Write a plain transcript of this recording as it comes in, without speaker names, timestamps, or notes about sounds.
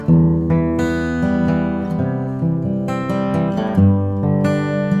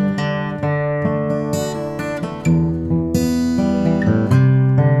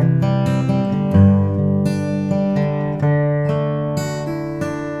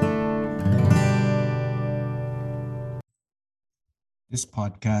This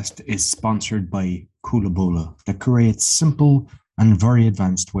podcast is sponsored by Coolabola that creates simple and very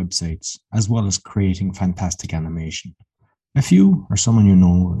advanced websites, as well as creating fantastic animation. If you or someone you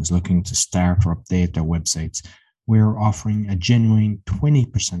know is looking to start or update their websites, we're offering a genuine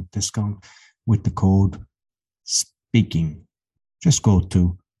 20% discount with the code SPEAKING. Just go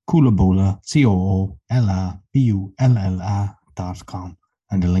to Coolabola, COOLABULLA.com,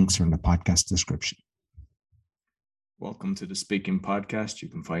 and the links are in the podcast description. Welcome to the Speaking Podcast. You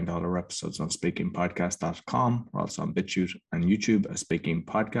can find all our episodes on speakingpodcast.com. We're also on BitChute and YouTube as Speaking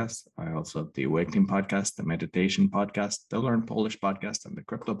Podcast. I also have the Awakening Podcast, the Meditation Podcast, the Learn Polish Podcast, and the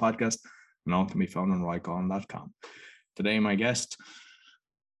Crypto Podcast, and all can be found on roycon.com. Today, my guest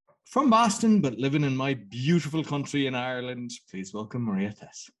from Boston, but living in my beautiful country in Ireland. Please welcome Maria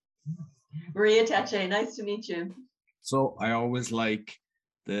Tecce. Maria Tecce, nice to meet you. So I always like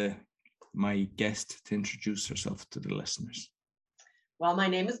my guest to introduce herself to the listeners. Well, my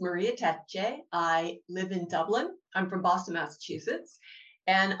name is Maria Tecce. I live in Dublin. I'm from Boston, Massachusetts,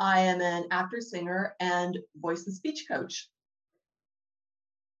 and I am an actor, singer, and voice and speech coach.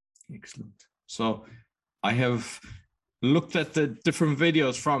 Excellent. So I have looked at the different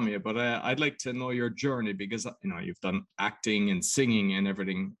videos from you, but I'd like to know your journey because, you've done acting and singing and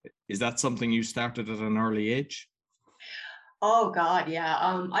everything. Is that something you started at an early age? Oh, God, yeah.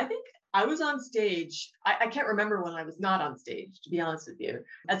 I think I was on stage. I can't remember when I was not on stage, to be honest with you.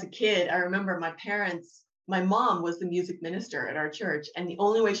 As a kid, I remember my mom was the music minister at our church, and the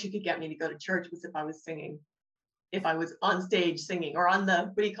only way she could get me to go to church was if I was singing, if I was on stage singing or on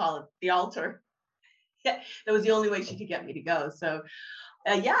the altar. Yeah, that was the only way she could get me to go. So,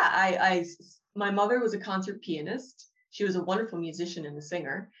 my mother was a concert pianist. She was a wonderful musician and a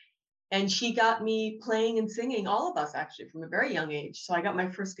singer. And she got me playing and singing, all of us actually, from a very young age. So I got my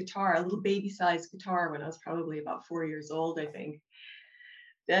first guitar, a little baby-sized guitar, when I was probably about 4 years old, I think.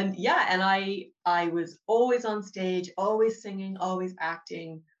 And I was always on stage, always singing, always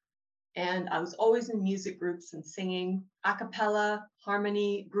acting. And I was always in music groups and singing, a cappella,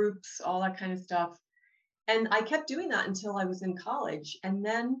 harmony groups, all that kind of stuff. And I kept doing that until I was in college. And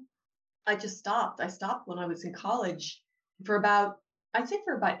then I just stopped. I stopped when I was in college for about 8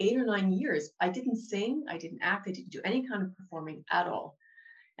 or 9 years. I didn't sing, I didn't act, I didn't do any kind of performing at all.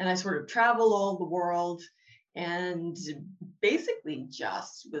 And I sort of traveled all the world and basically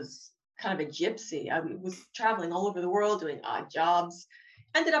just was kind of a gypsy. I was traveling all over the world doing odd jobs.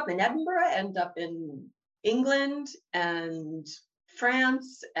 Ended up in Edinburgh, ended up in England and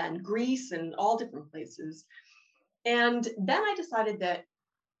France and Greece and all different places. And then I decided that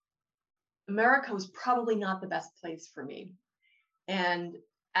America was probably not the best place for me. And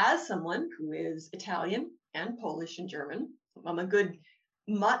as someone who is Italian and Polish and German, I'm a good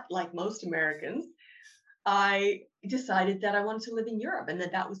mutt like most Americans, I decided that I wanted to live in Europe and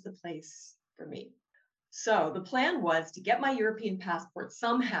that was the place for me. So the plan was to get my European passport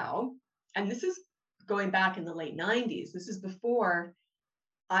somehow. And this is going back in the late 90s. This is before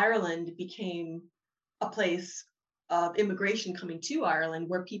Ireland became a place of immigration coming to Ireland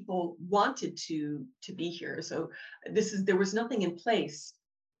where people wanted to be here. So there was nothing in place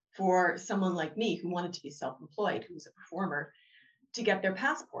for someone like me who wanted to be self-employed, who was a performer, to get their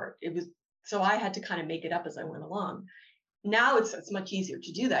passport. So I had to kind of make it up as I went along. Now it's much easier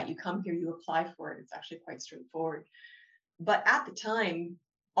to do that. You come here, you apply for it. It's actually quite straightforward. But at the time,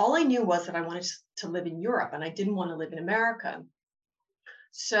 all I knew was that I wanted to live in Europe and I didn't want to live in America.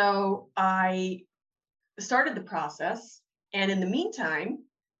 So I started the process. And in the meantime,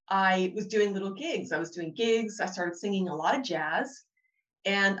 I was doing little gigs. I started singing a lot of jazz.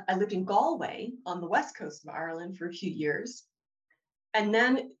 And I lived in Galway on the west coast of Ireland for a few years. And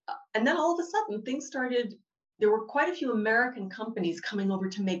then all of a sudden things started. There were quite a few American companies coming over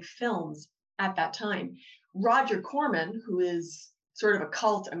to make films at that time. Roger Corman, who is sort of a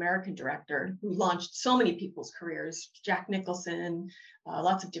cult American director who launched so many people's careers, Jack Nicholson,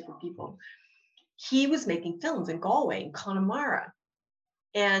 lots of different people. He was making films in Galway, in Connemara,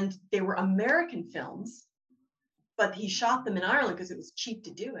 and they were American films, but he shot them in Ireland because it was cheap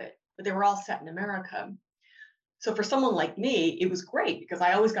to do it, but they were all set in America. So for someone like me, it was great because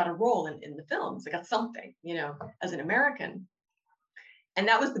I always got a role in the films. I got something, as an American. And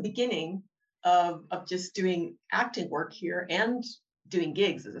that was the beginning of just doing acting work here and doing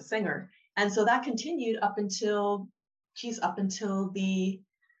gigs as a singer. And so that continued up until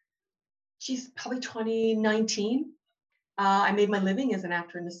probably 2019. I made my living as an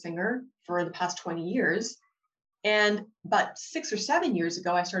actor and a singer for the past 20 years. And about 6 or 7 years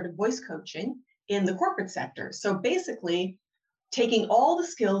ago, I started voice coaching in the corporate sector. So basically, taking all the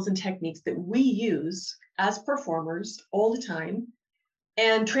skills and techniques that we use as performers all the time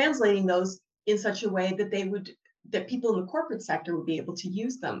and translating those in such a way that people in the corporate sector would be able to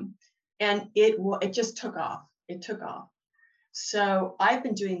use them. And it just took off. It took off. So I've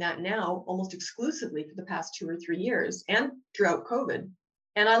been doing that now almost exclusively for the past 2 or 3 years and throughout COVID.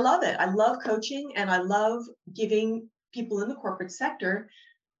 And I love it. I love coaching, and I love giving people in the corporate sector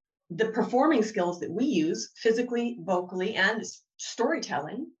the performing skills that we use physically, vocally, and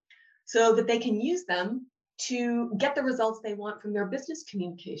storytelling, so that they can use them to get the results they want from their business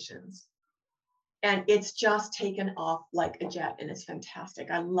communications. And it's just taken off like a jet, and it's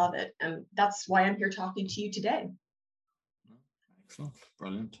fantastic. I love it. And that's why I'm here talking to you today. Excellent.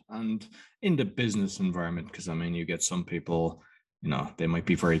 Brilliant. And in the business environment, because I mean, you get some people, they might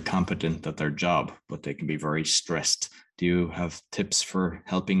be very competent at their job, but they can be very stressed. Do you have tips for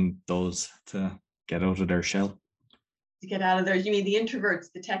helping those to get out of their shell? To get out of there, you mean the introverts,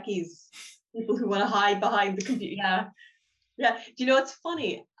 the techies, people who want to hide behind the computer? Yeah. Yeah. Do you know, it's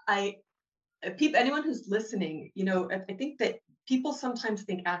funny. Anyone who's listening, I think that people sometimes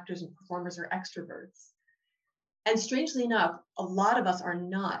think actors and performers are extroverts. And strangely enough, a lot of us are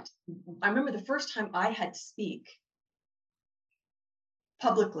not. I remember the first time I had to speak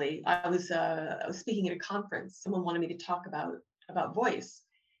publicly, I was speaking at a conference. Someone wanted me to talk about voice.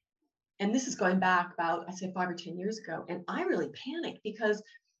 And this is going back about, I say 5 or 10 years ago. And I really panicked, because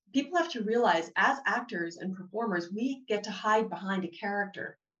people have to realize, as actors and performers, we get to hide behind a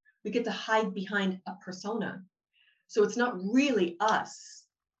character. We get to hide behind a persona. So it's not really us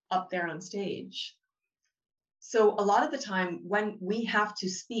up there on stage. So a lot of the time when we have to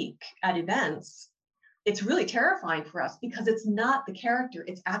speak at events, it's really terrifying for us, because it's not the character,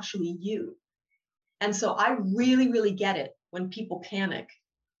 it's actually you. And so I really, really get it when people panic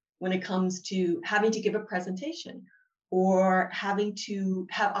when it comes to having to give a presentation or having to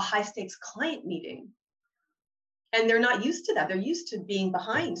have a high stakes client meeting. And they're not used to that. They're used to being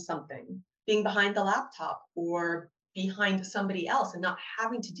behind something, being behind the laptop or behind somebody else, and not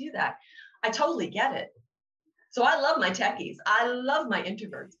having to do that. I totally get it. So I love my techies. I love my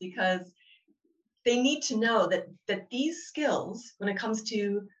introverts, because they need to know that these skills, when it comes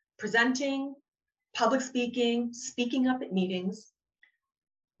to presenting, public speaking, speaking up at meetings,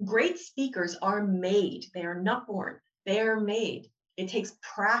 great speakers are made. They are not born. They are made. It takes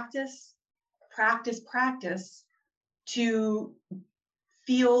practice, practice, practice to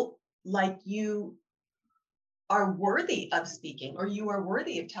feel like you are worthy of speaking, or you are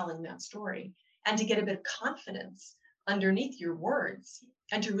worthy of telling that story, and to get a bit of confidence underneath your words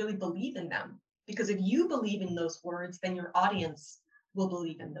and to really believe in them. Because if you believe in those words, then your audience will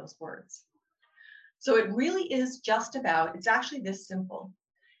believe in those words. So it really is just about, it's actually this simple.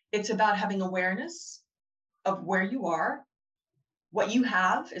 It's about having awareness of where you are, what you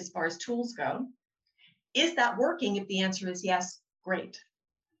have as far as tools go. Is that working? If the answer is yes, great.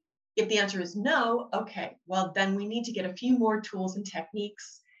 If the answer is no, okay, well, then we need to get a few more tools and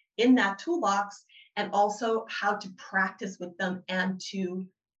techniques in that toolbox, and also how to practice with them and to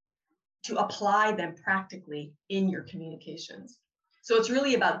apply them practically in your communications. So it's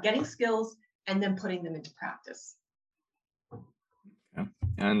really about getting skills and then putting them into practice. Yeah.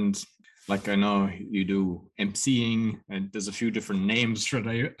 And like, I know you do emceeing, and there's a few different names for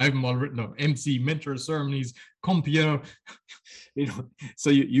it. I have them all written up: MC, mentor ceremonies, compere. So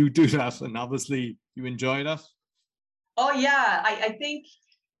you do that, and obviously you enjoy that. Oh yeah, I think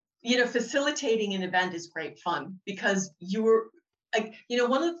facilitating an event is great fun, because you're like,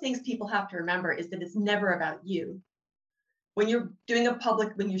 one of the things people have to remember is that it's never about you. When you're doing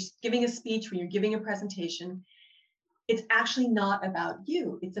when you're giving a speech, when you're giving a presentation, it's actually not about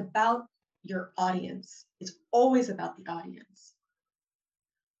you. It's about your audience. It's always about the audience.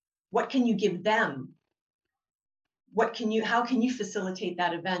 What can you give them? How can you facilitate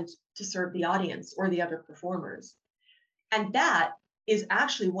that event to serve the audience or the other performers? And that is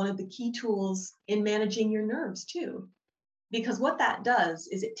actually one of the key tools in managing your nerves too. Because what that does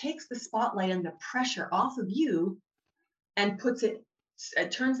is it takes the spotlight and the pressure off of you and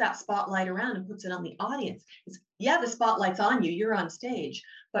it turns that spotlight around and puts it on the audience. The spotlight's on you, you're on stage,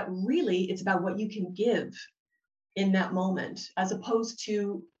 but really it's about what you can give in that moment, as opposed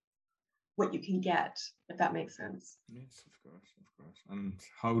to what you can get, if that makes sense. Yes, of course. And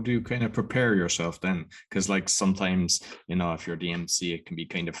how do you kind of prepare yourself then? Because like sometimes, if you're the MC, it can be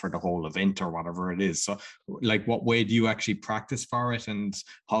kind of for the whole event or whatever it is. So like, what way do you actually practice for it? And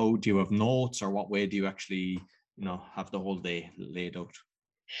how do you have notes, or what way do you actually, have the whole day laid out?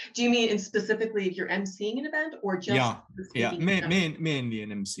 Do you mean specifically if you're emceeing an event, or just mainly an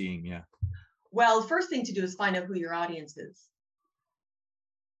emceeing? Yeah. Well, the first thing to do is find out who your audience is.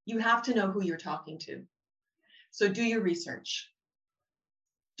 You have to know who you're talking to. So do your research.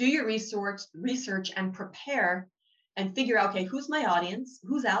 do your research and prepare and figure out, okay, who's my audience?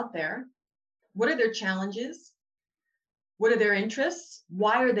 Who's out there? What are their challenges? What are their interests?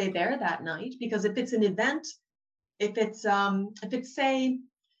 Why are they there that night? Because if it's an event, if it's say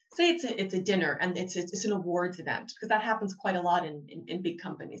it's a dinner and it's an awards event, because that happens quite a lot in big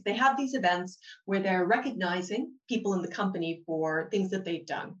companies. They have these events where they're recognizing people in the company for things that they've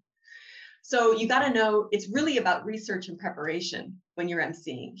done. So you got to know it's really about research and preparation when you're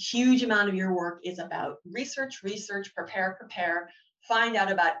emceeing. Huge amount of your work is about research, prepare, find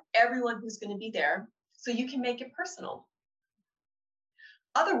out about everyone who's going to be there so you can make it personal.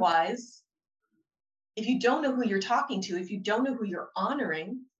 Otherwise, if you don't know who you're talking to, if you don't know who you're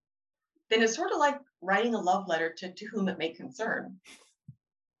honoring, then it's sort of like writing a love letter to whom it may concern.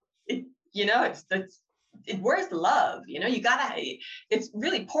 Where's the love? It's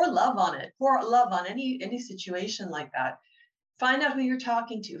really pour love on it. Pour love on any situation like that. Find out who you're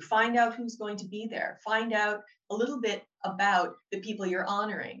talking to. Find out who's going to be there. Find out a little bit about the people you're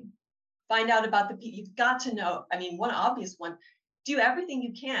honoring. Find out about the people. You've got to know. One obvious one, do everything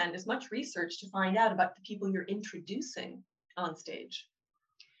you can, as much research to find out about the people you're introducing on stage.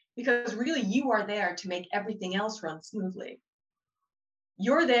 Because really you are there to make everything else run smoothly.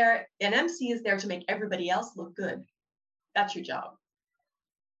 You're there, an MC is there to make everybody else look good. That's your job.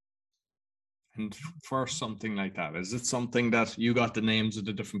 And for something like that, is it something that you got the names of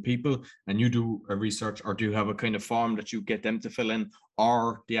the different people and you do a research, or do you have a kind of form that you get them to fill in,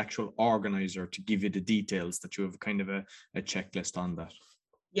 or the actual organizer to give you the details, that you have kind of a checklist on that?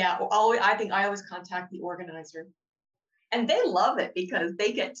 Yeah, I think I always contact the organizer. And they love it because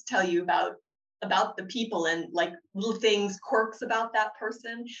they get to tell you about the people and like little things, quirks about that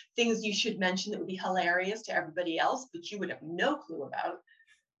person, things you should mention that would be hilarious to everybody else, but you would have no clue about.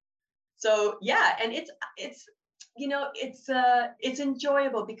 So yeah, and it's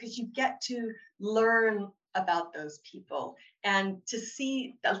enjoyable because you get to learn about those people, and to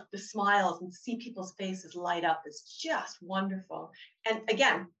see the smiles and see people's faces light up is just wonderful. And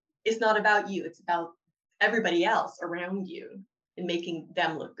again, it's not about you, it's about everybody else around you and making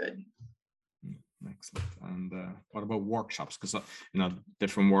them look good. Excellent. And what about workshops? Because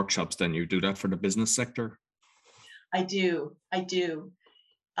different workshops, then you do that for the business sector? I do.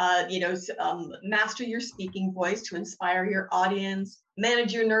 Master your speaking voice to inspire your audience,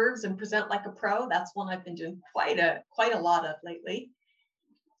 manage your nerves and present like a pro. That's one I've been doing quite a lot of lately.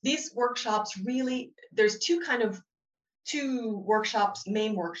 These workshops really, there's two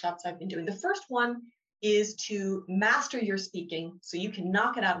main workshops I've been doing. The first one is to master your speaking so you can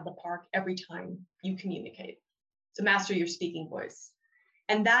knock it out of the park every time you communicate. So master your speaking voice.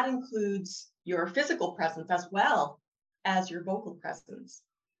 And that includes your physical presence as well as your vocal presence.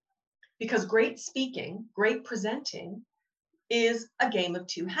 Because great speaking, great presenting is a game of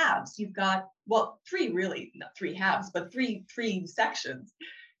two halves. You've got, three, really, not three halves, but three sections.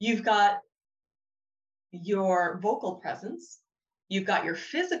 You've got your vocal presence, you've got your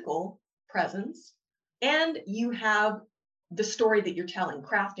physical presence, and you have the story that you're telling,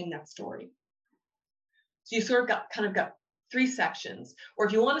 crafting that story. So you sort of got three sections. Or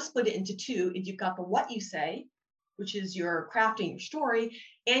if you want to split it into two, you've got the what you say, which is your crafting your story,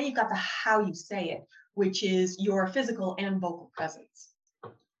 and you've got the how you say it, which is your physical and vocal presence.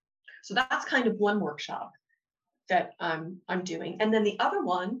 So that's kind of one workshop that I'm doing. And then the other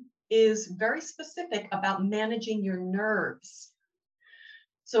one is very specific about managing your nerves.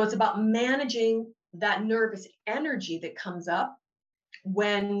 So it's about managing that nervous energy that comes up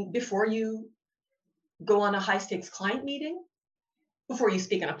before you go on a high stakes client meeting, before you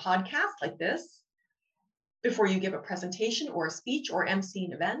speak on a podcast like this, before you give a presentation or a speech or MC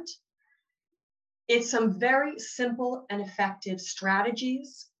an event. It's some very simple and effective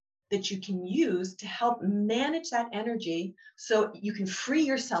strategies that you can use to help manage that energy so you can free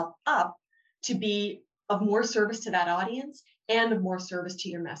yourself up to be of more service to that audience and of more service to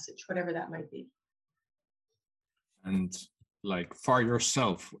your message, whatever that might be. And like for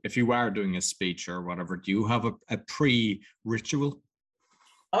yourself, if you are doing a speech or whatever, do you have a pre-ritual?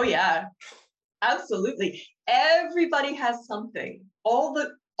 Oh yeah, absolutely. Everybody has something.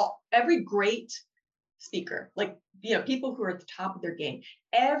 Every great speaker, like, people who are at the top of their game,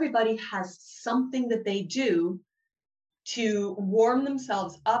 everybody has something that they do to warm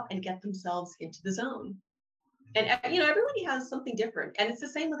themselves up and get themselves into the zone. And, everybody has something different. And it's the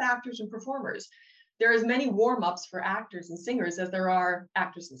same with actors and performers. There are as many warm-ups for actors and singers as there are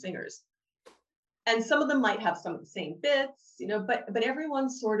actors and singers. And some of them might have some of the same bits, but everyone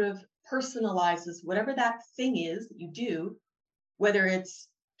sort of personalizes whatever that thing is that you do, whether it's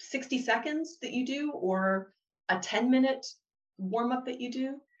 60 seconds that you do or a 10-minute warm-up that you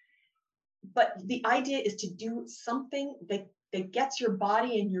do. But the idea is to do something that gets your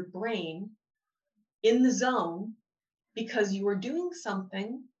body and your brain in the zone, because you are doing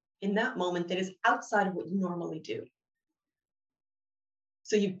something in that moment that is outside of what you normally do.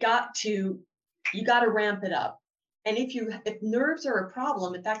 So you've got to ramp it up. And if nerves are a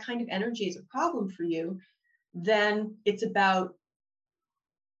problem, if that kind of energy is a problem for you, then it's about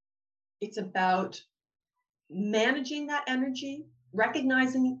managing that energy,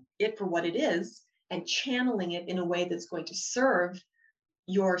 recognizing it for what it is, and channeling it in a way that's going to serve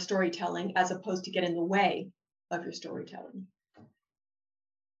your storytelling as opposed to get in the way of your storytelling.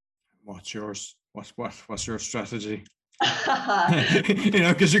 What's yours? What's your strategy?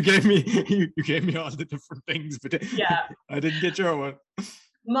 Because you gave me all the different things, but yeah, I didn't get your one.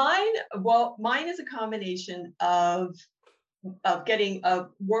 Mine is a combination of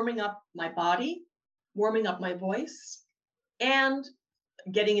warming up my body, warming up my voice, and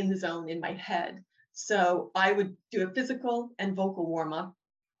getting in the zone in my head. So I would do a physical and vocal warm up,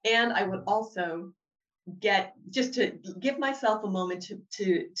 and I would also to give myself a moment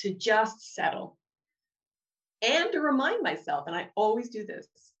to just settle, and to remind myself, and I always do this,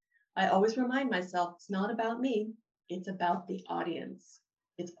 I always remind myself, it's not about me, it's about the audience.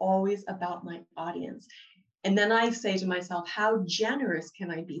 It's always about my audience. And then I say to myself, how generous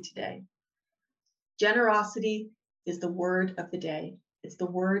can I be today? Generosity is the word of the day. It's the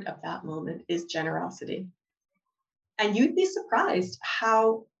word of that moment, is generosity. And you'd be surprised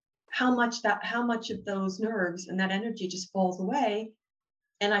how much of those nerves and that energy just falls away.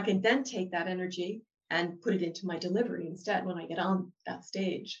 And I can then take that energy and put it into my delivery instead when I get on that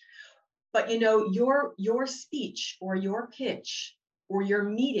stage. But your speech or your pitch or your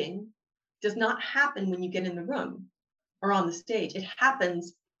meeting does not happen when you get in the room or on the stage. It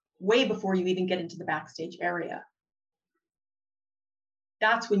happens way before you even get into the backstage area.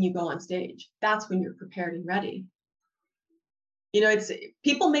 That's when you go on stage. That's when you're prepared and ready.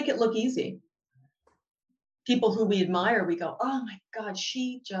 People make it look easy. People who we admire, we go, oh my God,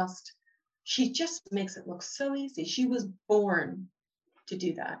 she just makes it look so easy. She was born to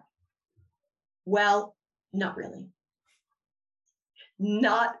do that. Well, not really.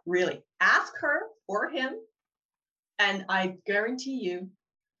 Not really. Ask her or him, and I guarantee you,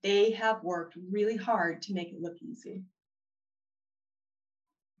 they have worked really hard to make it look easy.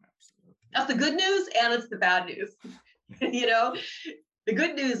 Absolutely. That's the good news, and it's the bad news. The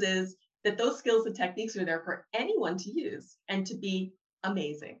good news is that those skills and techniques are there for anyone to use and to be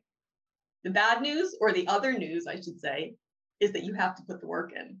amazing. The bad news, or the other news, I should say, is that you have to put the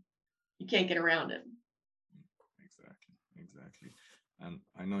work in. You can't get around it. Exactly. And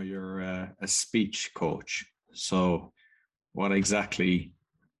I know you're a speech coach. So what exactly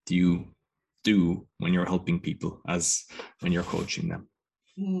do you do when you're helping people, as when you're coaching them?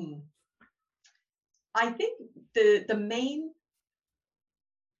 I think the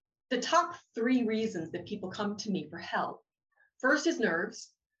top 3 reasons that people come to me for help. First is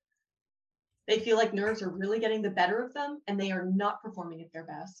nerves. They feel like nerves are really getting the better of them and they are not performing at their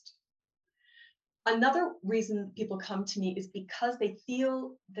best. Another reason people come to me is because they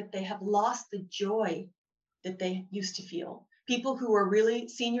feel that they have lost the joy that they used to feel. People who are really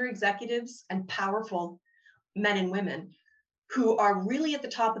senior executives and powerful men and women who are really at the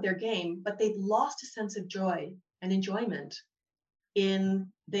top of their game, but they've lost a sense of joy and enjoyment in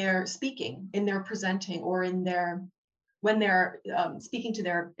their speaking, in their presenting, or when they're speaking to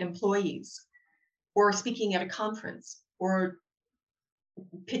their employees, or speaking at a conference, or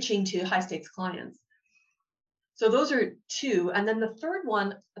pitching to high stakes clients. So those are 2. And then the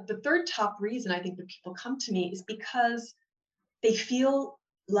third top reason I think that people come to me is because they feel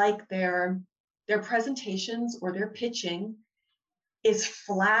like their presentations or their pitching is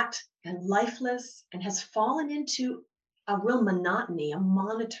flat and lifeless and has fallen into a real monotony, a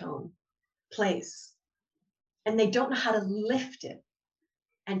monotone place. And they don't know how to lift it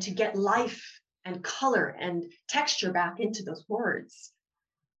and to get life and color and texture back into those words.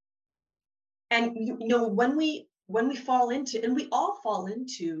 And when we fall into, and we all fall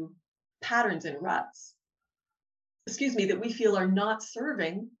into patterns and ruts, that we feel are not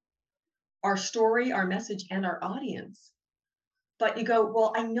serving our story, our message, and our audience. But you go,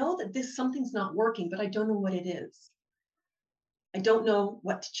 well, I know that something's not working, but I don't know what it is. I don't know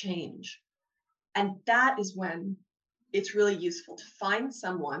what to change. And that is when it's really useful to find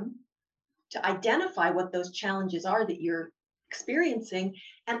someone to identify what those challenges are that you're experiencing,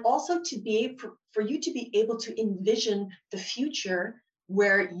 and also for you to be able to envision the future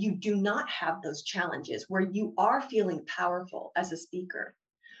where you do not have those challenges, where you are feeling powerful as a speaker,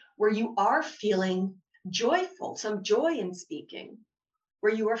 where you are feeling joyful, some joy in speaking,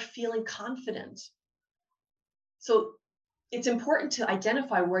 where you are feeling confident. So it's important to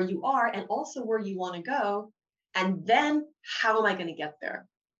identify where you are and also where you want to go. And then how am I going to get there?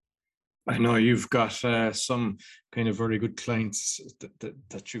 I know you've got some kind of very good clients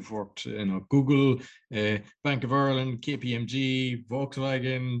that you've worked, Google, Bank of Ireland, KPMG,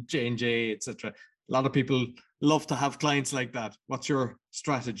 Volkswagen, J&J, etc. A lot of people love to have clients like that. What's your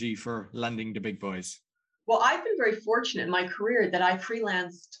strategy for landing the big boys? Well, I've been very fortunate in my career that I've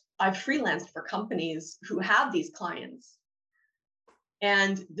freelanced for companies who have these clients.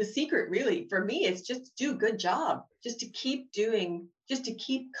 And the secret really for me is just do a good job, just to keep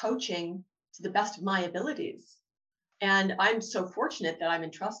coaching to the best of my abilities. And I'm so fortunate that I'm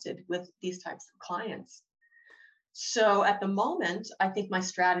entrusted with these types of clients. So at the moment, I think my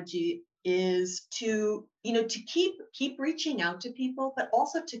strategy is to keep reaching out to people, but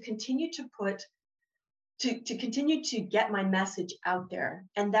also to continue to continue to get my message out there.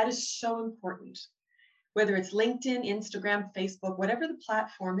 And that is so important. Whether it's LinkedIn, Instagram, Facebook, whatever the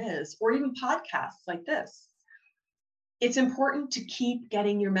platform is, or even podcasts like this, it's important to keep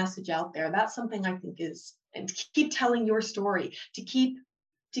getting your message out there. That's something I think and to keep telling your story, to keep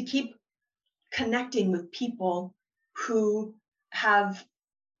connecting with people who have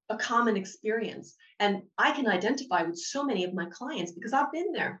a common experience. And I can identify with so many of my clients because I've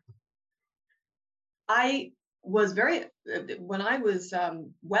been there. When I was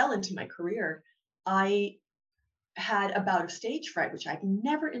well into my career, I had a bout of stage fright, which I'd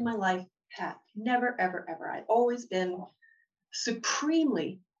never in my life had. Never, ever, ever. I'd always been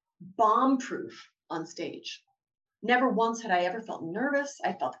supremely bomb-proof on stage. Never once had I ever felt nervous.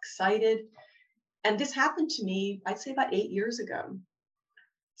 I felt excited. And this happened to me, I'd say about 8 years ago.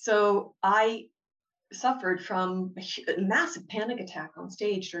 So I suffered from a massive panic attack on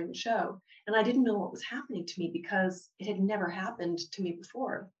stage during the show. And I didn't know what was happening to me because it had never happened to me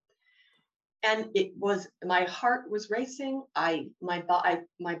before. And my heart was racing. My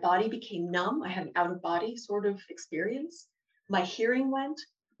body became numb. I had an out of body sort of experience. My hearing went,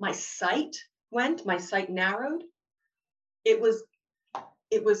 my sight narrowed. It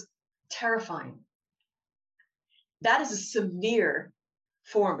was terrifying. That is a severe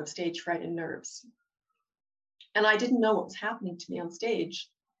form of stage fright and nerves. And I didn't know what was happening to me on stage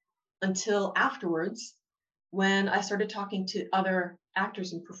until afterwards, when I started talking to other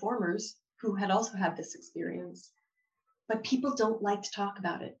actors and performers who had also had this experience. But people don't like to talk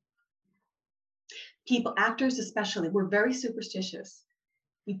about it. Actors especially, we're very superstitious.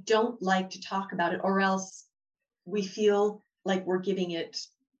 We don't like to talk about it, or else we feel like we're giving it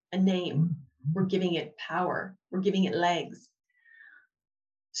a name, we're giving it power, we're giving it legs.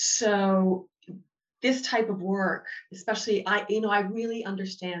 So this type of work, especially, I really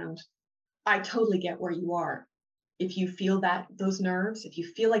understand. I totally get where you are. If you feel those nerves, if you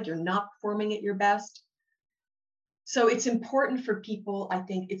feel like you're not performing at your best. So it's important for people, I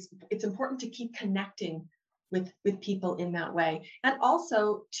think it's important to keep connecting with people in that way. And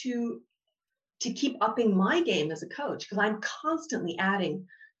also to keep upping my game as a coach, because I'm constantly adding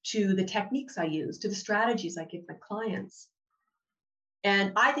to the techniques I use, to the strategies I give my clients.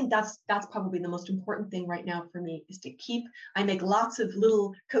 And I think that's probably the most important thing right now for me, is I make lots of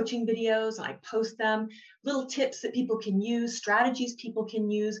little coaching videos and I post them, little tips that people can use, strategies people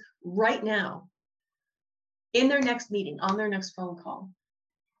can use right now in their next meeting, on their next phone call,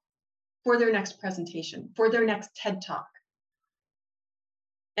 for their next presentation, for their next TED Talk.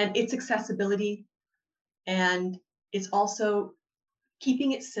 And it's accessibility, and it's also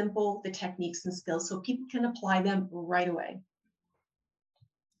keeping it simple, the techniques and skills, so people can apply them right away.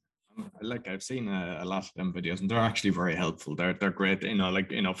 I've seen a lot of them videos, and they're actually very helpful. They're great,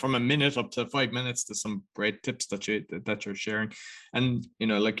 from a minute up to 5 minutes. There's some great tips that you're sharing. And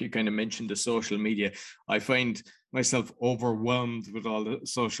like you kind of mentioned, the social media, I find myself overwhelmed with all the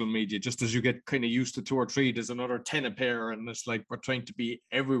social media. Just as you get kind of used to 2 or 3, there's another 10 appear, and it's like we're trying to be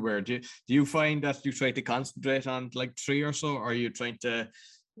everywhere. Do you find that you try to concentrate on like 3 or so, or are you trying to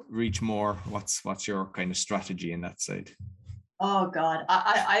reach more? What's your kind of strategy in that side? Oh God,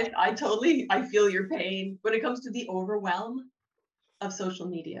 I totally feel your pain when it comes to the overwhelm of social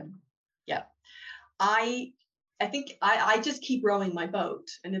media. Yeah, I think I just keep rowing my boat,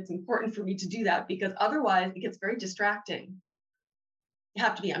 and it's important for me to do that, because otherwise it gets very distracting. You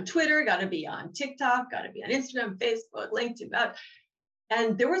have to be on Twitter, got to be on TikTok, got to be on Instagram, Facebook, LinkedIn.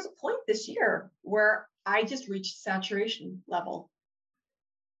 And there was a point this year where I just reached saturation level.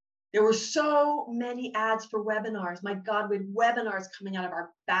 There were so many ads for webinars. My God, we had webinars coming out of our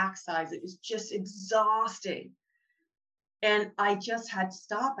backsides. It was just exhausting. And I just had to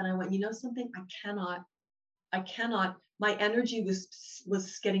stop. And I went, you know something? I cannot my energy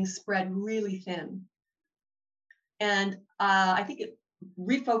was getting spread really thin. And I think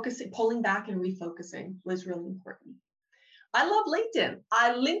pulling back and refocusing was really important. I love LinkedIn.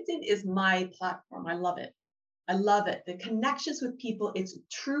 LinkedIn is my platform. I love it. I love it. The connections with people, it's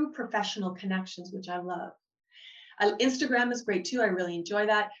true professional connections, which I love. Instagram is great too. I really enjoy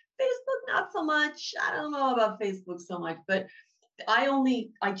that. Facebook, not so much. I don't know about Facebook so much, but I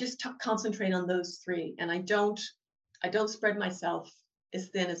just concentrate on those three, and I don't spread myself as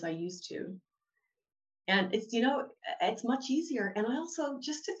thin as I used to. And it's much easier. And I also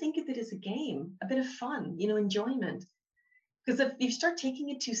just to think of it as a game, a bit of fun, enjoyment. Because if you start taking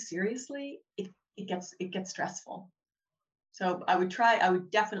it too seriously, it gets stressful. So I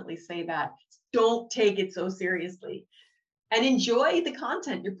would definitely say that don't take it so seriously, and enjoy the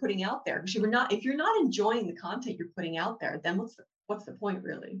content you're putting out there. Because if you're not enjoying the content you're putting out there, then what's the point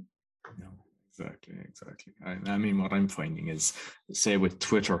really? No, exactly. I mean, what I'm finding is, say with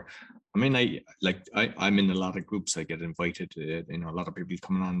Twitter, I mean, I'm in a lot of groups. I get invited to, a lot of people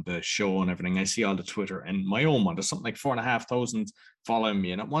coming on the show and everything. I see all the Twitter, and my own one, there's something like 4,500 following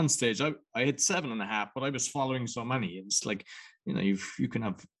me. And at one stage, I had 7.5, but I was following so many. It's like, you can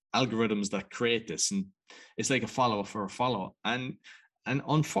have algorithms that create this, and it's like a follow for a follow. And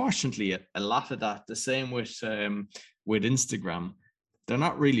unfortunately, a lot of that, the same with Instagram, they're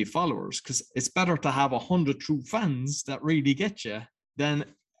not really followers, because it's better to have 100 true fans that really get you than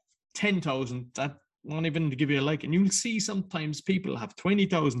 10,000 that won't even give you a like. And you'll see sometimes people have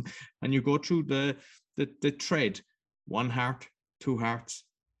 20,000, and you go through the thread, 1 heart, 2 hearts.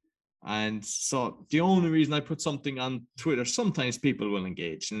 And so the only reason I put something on Twitter, sometimes people will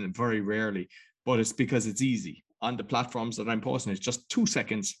engage, and very rarely, but it's because it's easy. On the platforms that I'm posting, it's just 2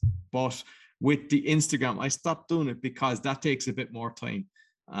 seconds. But with the Instagram, I stopped doing it because that takes a bit more time.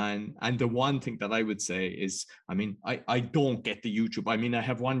 And the one thing that I would say is, I mean, I don't get the YouTube. I mean, I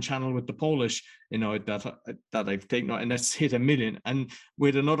have one channel with the Polish, that I've taken, and that's hit 1 million. And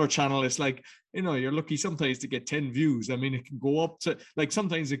with another channel, it's like, you're lucky sometimes to get 10 views. I mean, it can go up to, like,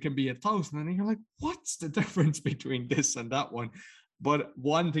 sometimes it can be 1,000, and you're like, what's the difference between this and that one? But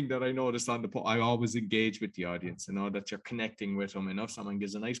one thing that I noticed on I always engage with the audience, that you're connecting with them. If someone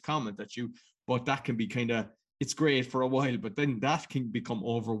gives a nice comment but that can be it's great for a while, but then that can become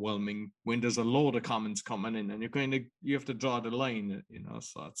overwhelming when there's a load of comments coming in, and you have to draw the line,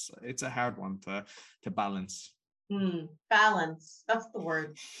 so it's a hard one to balance. Balance, that's the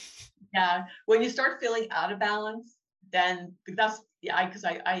word. Yeah, when you start feeling out of balance, then because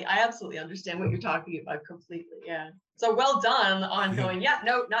I absolutely understand what you're talking about completely. Yeah. So well done on going,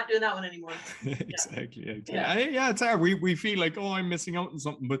 no, not doing that one anymore. Exactly. Yeah, it's hard. We feel like, oh, I'm missing out on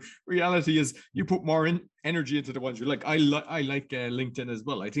something, but reality is you put more energy into the ones you like. I like LinkedIn as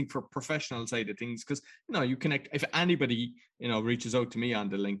well. I think for professional side of things, because you connect. If anybody reaches out to me on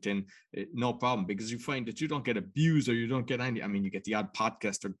the LinkedIn, no problem, because you find that you don't get abused, or you don't get any. I mean, you get the odd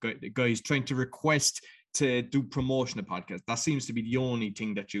podcast or guys trying to request to do promotion of podcasts. That seems to be the only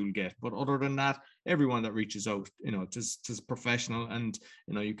thing that you'll get. But other than that, everyone that reaches out, is professional, and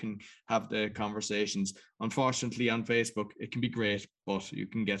you can have the conversations. Unfortunately, on Facebook, it can be great, but you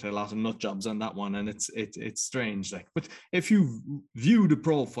can get a lot of nut jobs on that one, and it's strange. But if you view the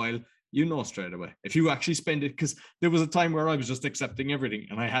profile, straight away if you actually spend it, because there was a time where I was just accepting everything,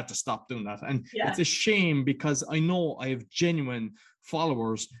 and I had to stop doing that. And it's a shame, because I know I have genuine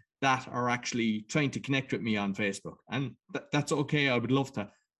followers that are actually trying to connect with me on Facebook, and that's okay. I would love to,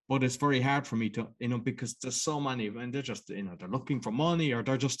 but it's very hard for me to, because there's so many, and they're just, they're looking for money, or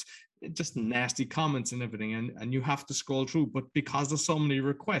they're just nasty comments and everything, and you have to scroll through. But because there's so many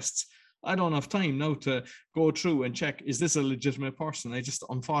requests, I don't have time now to go through and check, is this a legitimate person? I just,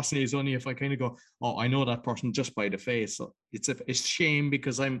 unfortunately, it's only if I kind of go, oh, I know that person just by the face. So it's a shame,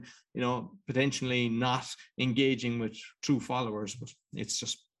 because I'm, potentially not engaging with true followers, but it's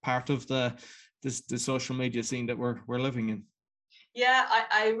just part of the social media scene that we're living in. Yeah,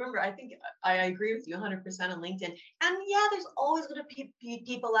 I remember. I think I agree with you 100% on LinkedIn. And there's always going to be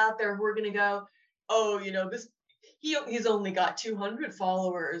people out there who are going to go, oh, he's only got 200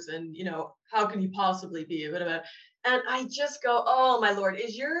 followers, and how can he possibly be? And I just go, oh my Lord,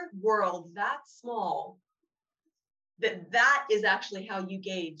 is your world that small that is actually how you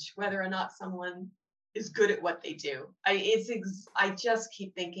gauge whether or not someone is good at what they do? I just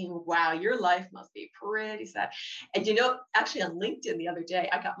keep thinking, wow, your life must be pretty sad. And actually on LinkedIn the other day,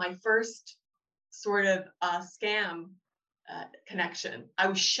 I got my first sort of scam connection. I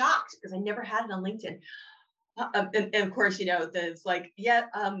was shocked because I never had it on LinkedIn. And of course, there's like,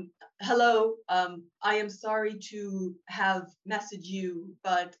 hello, I am sorry to have messaged you,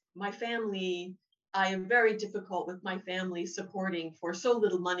 but my family I am very difficult with my family supporting for so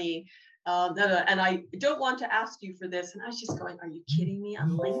little money. And I don't want to ask you for this. And I was just going, are you kidding me,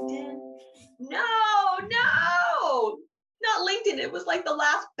 on LinkedIn? No, not LinkedIn. It was like the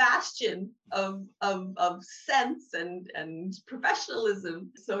last bastion of sense and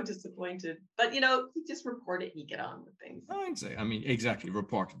professionalism. So disappointed. But, you just report it and you get on with things. I mean, exactly.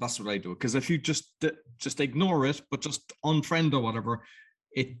 Report it. That's what I do. Because if you just ignore it, but just unfriend or whatever,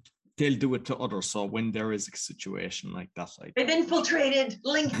 they'll do it to others. So when there is a situation like that, they've infiltrated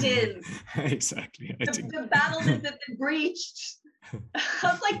LinkedIn. Exactly. The battlement that they breached. I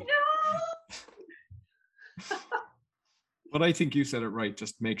was like, no. But I think you said it right.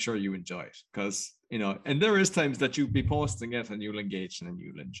 Just make sure you enjoy it, because and there is times that you'll be posting it and you'll engage and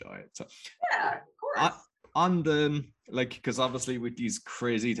you'll enjoy it. So yeah, of course. On the because obviously with these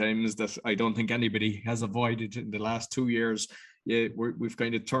crazy times that I don't think anybody has avoided in the last 2 years, we've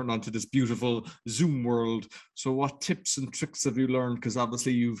kind of turned onto this beautiful Zoom world. So what tips and tricks have you learned? Because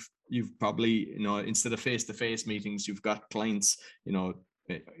obviously you've probably instead of face-to-face meetings, you've got clients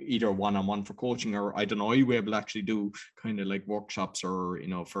either one-on-one for coaching, or I don't know, you able to actually do kind of like workshops or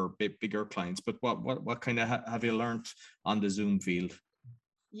for bigger clients. But what kind of have you learned on the Zoom field?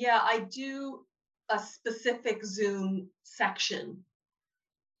 Yeah, I do a specific Zoom section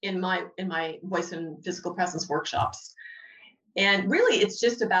in my voice and physical presence workshops. And really, it's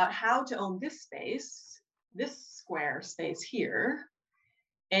just about how to own this space, this square space here,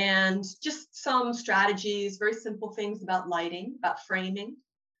 and just some strategies, very simple things about lighting, about framing,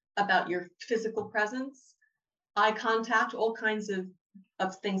 about your physical presence, eye contact, all kinds of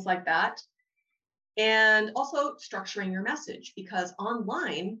things like that. And also structuring your message, because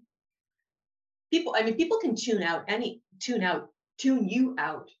online, people can tune you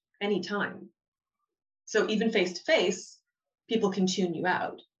out anytime. So even face to face, people can tune you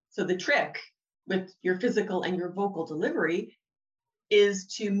out. So the trick with your physical and your vocal delivery is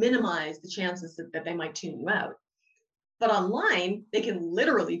to minimize the chances that they might tune you out. But online, they can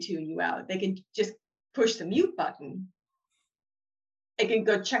literally tune you out. They can just push the mute button. They can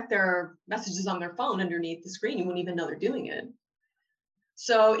go check their messages on their phone underneath the screen. You wouldn't even know they're doing it.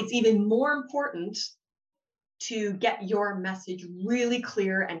 So it's even more important to get your message really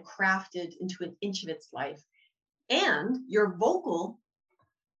clear and crafted into an inch of its life. And your vocal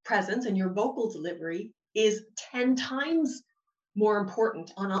presence and your vocal delivery is 10 times more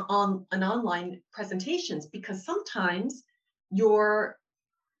important on an online presentations, because sometimes your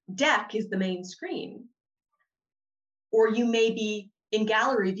deck is the main screen, or you may be in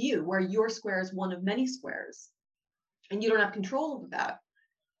gallery view where your square is one of many squares and you don't have control over that.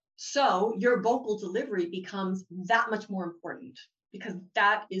 So your vocal delivery becomes that much more important, because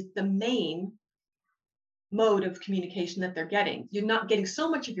that is the main mode of communication that they're getting. You're not getting so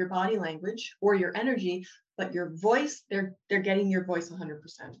much of your body language or your energy, but your voice, they're getting your voice 100%.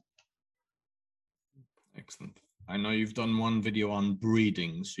 Excellent. I know you've done one video on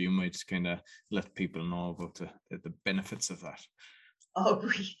breathing, so you might kind of let people know about the benefits of that. Oh,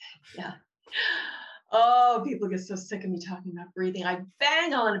 breathing. Yeah. Oh, people get so sick of me talking about breathing. I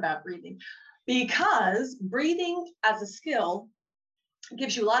bang on about breathing, because breathing as a skill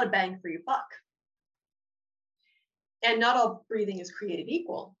gives you a lot of bang for your buck. And not all breathing is created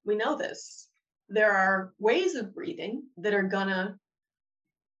equal. We know this. There are ways of breathing that are gonna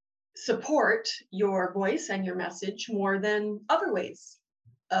support your voice and your message more than other ways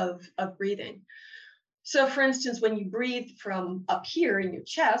of breathing. So for instance, when you breathe from up here in your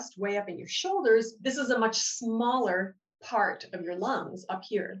chest, way up in your shoulders, this is a much smaller part of your lungs up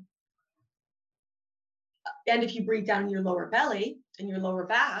here. And if you breathe down in your lower belly and your lower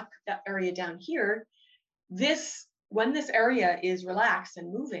back, that area down here, when this area is relaxed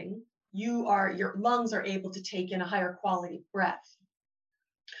and moving, your lungs are able to take in a higher quality breath.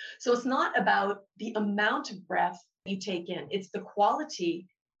 So it's not about the amount of breath you take in, it's the quality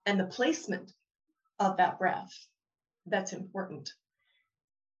and the placement of that breath that's important.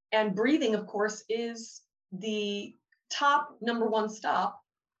 And breathing, of course, is the top number one stop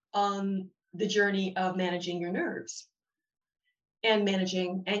on the journey of managing your nerves and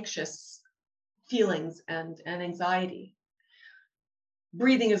managing anxious feelings and anxiety.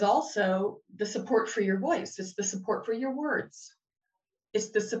 Breathing is also the support for your voice. It's the support for your words. It's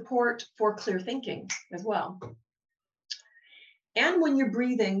the support for clear thinking as well. And when you're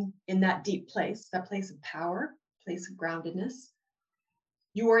breathing in that deep place, that place of power, place of groundedness,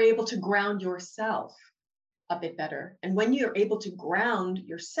 you are able to ground yourself a bit better. And when you're able to ground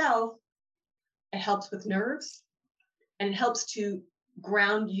yourself, it helps with nerves, and it helps to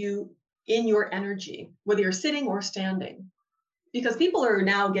ground you in your energy, whether you're sitting or standing. Because people are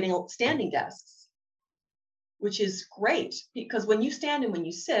now getting standing desks. which is great because when you stand and when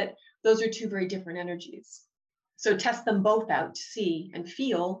you sit, those are two very different energies. So test them both out to see and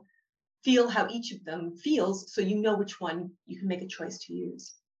feel how each of them feels, so you know which one you can make a choice to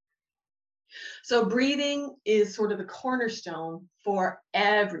use. So breathing is sort of the cornerstone for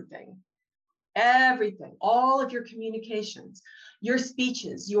everything, all of your communications, your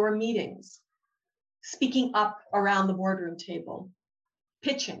speeches, your meetings, speaking up around the boardroom table,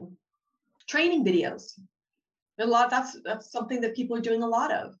 pitching, training videos. That's something that people are doing a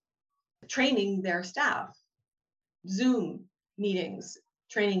lot of, training their staff, Zoom meetings,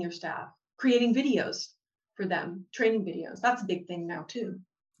 training your staff, creating videos for them, training videos. That's a big thing now too.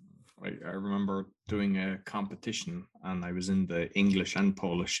 I remember doing a competition and I was in the English and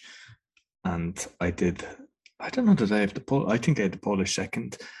Polish, and I don't know, did I have I think I had the Polish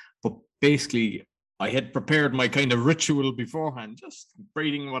second, but basically I had prepared my kind of ritual beforehand, just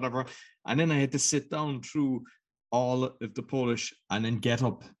breathing, whatever. And then I had to sit down through all of the Polish and then get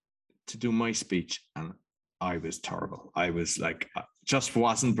up to do my speech. And I was terrible. I was like, just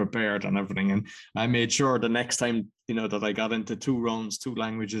wasn't prepared and everything. And I made sure the next time, that I got into 2 rounds, 2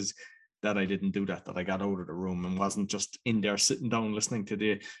 languages, that I didn't do that I got out of the room and wasn't just in there sitting down listening to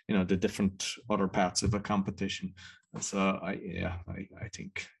the different other parts of a competition. And so I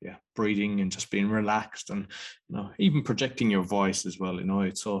think breathing and just being relaxed and even projecting your voice as well,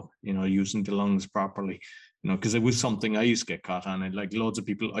 it's so using the lungs properly, because it was something I used to get caught on, and like loads of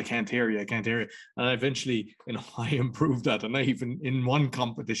people, I can't hear you, and eventually I improved that. And I even in one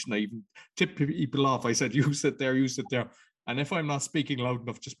competition I even tipped people off. I said, you sit there, and if I'm not speaking loud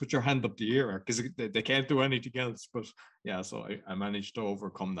enough, just put your hand up the ear, because they can't do anything else. But so I managed to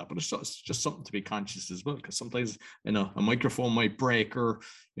overcome that. But it's just something to be conscious as well, because sometimes, a microphone might break, or,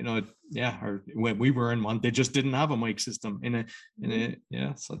 or when we were in one, they just didn't have a mic system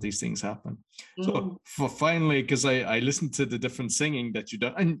so these things happen. So for finally, because I listened to the different singing that you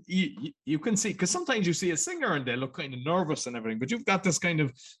done, and you can see, because sometimes you see a singer and they look kind of nervous and everything, but you've got this kind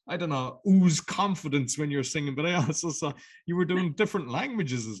of, I don't know, ooze confidence when you're singing. But I also saw you were doing different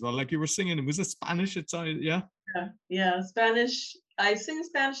languages as well. Like you were singing, was it Spanish? Yeah, Spanish. I sing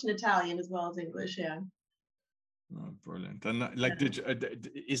Spanish and Italian as well as English. Yeah. Oh, brilliant. And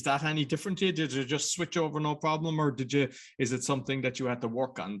is that any different to you? Did you just switch over no problem, or is it something that you had to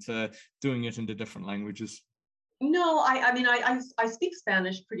work on to doing it in the different languages? No, I speak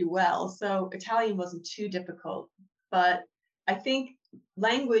Spanish pretty well, so Italian wasn't too difficult. But I think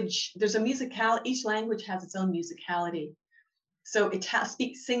language, there's a musicality. Each language has its own musicality. So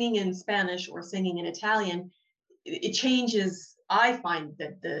singing in Spanish or singing in Italian, it changes. I find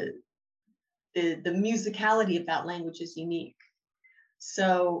that the musicality of that language is unique.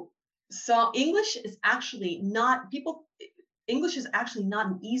 So English is actually not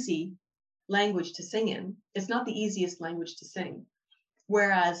an easy language to sing in. It's not the easiest language to sing.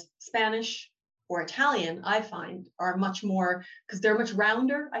 Whereas Spanish or Italian, I find, are much more, because they're much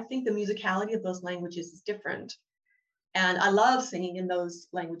rounder. I think the musicality of those languages is different. And I love singing in those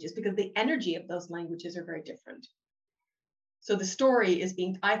languages because the energy of those languages are very different. So the story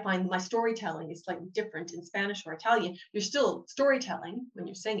I find my storytelling is slightly different in Spanish or Italian. You're still storytelling when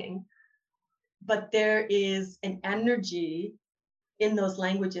you're singing, but there is an energy in those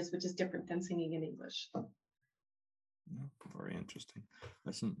languages which is different than singing in English. Very interesting.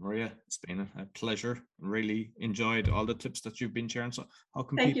 Listen, Maria, it's been a pleasure. Really enjoyed all the tips that you've been sharing. So how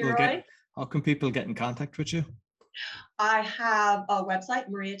can people get in contact with you? I have a website,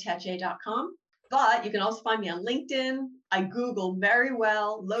 mariatecce.com, but you can also find me on LinkedIn. I Google very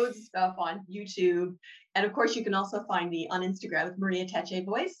well, loads of stuff on YouTube. And of course, you can also find me on Instagram with Maria Tecce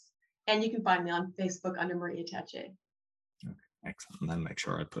Voice. And you can find me on Facebook under Maria Tecce. Okay, excellent. And then make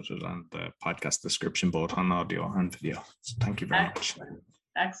sure I put it on the podcast description, both on audio and video. So thank you very much.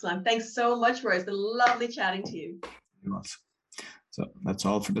 Excellent. Thanks so much, Roy. It's been lovely chatting to you. So that's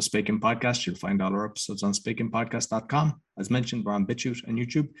all for the Speaking Podcast. You'll find all our episodes on speakingpodcast.com. As mentioned, we're on BitChute and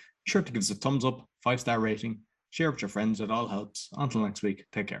YouTube. Be sure to give us a thumbs up, 5-star rating, share with your friends. It all helps. Until next week,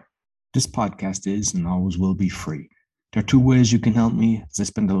 take care. This podcast is and always will be free. There are 2 ways you can help me, as I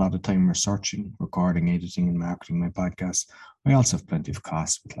spend a lot of time researching, recording, editing, and marketing my podcast. I also have plenty of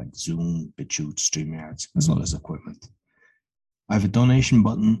costs with like Zoom, BitChute, StreamYards, as well as equipment. I have a donation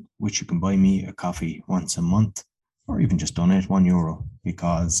button, which you can buy me a coffee once a month, or even just donate €1,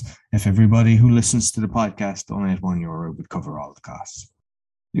 because if everybody who listens to the podcast donate €1, it would cover all the costs.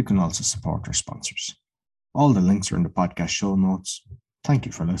 You can also support our sponsors. All the links are in the podcast show notes. Thank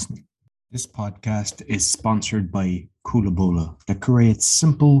you for listening. This podcast is sponsored by Coolabola, that creates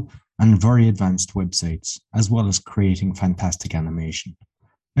simple and very advanced websites, as well as creating fantastic animation.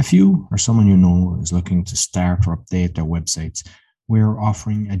 If you or someone you know is looking to start or update their websites, we're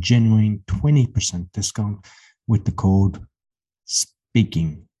offering a genuine 20% discount with the code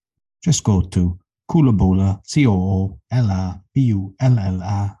SPEAKING. Just go to coolabulla,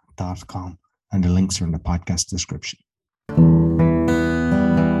 COOLABULLA.com, and the links are in the podcast description.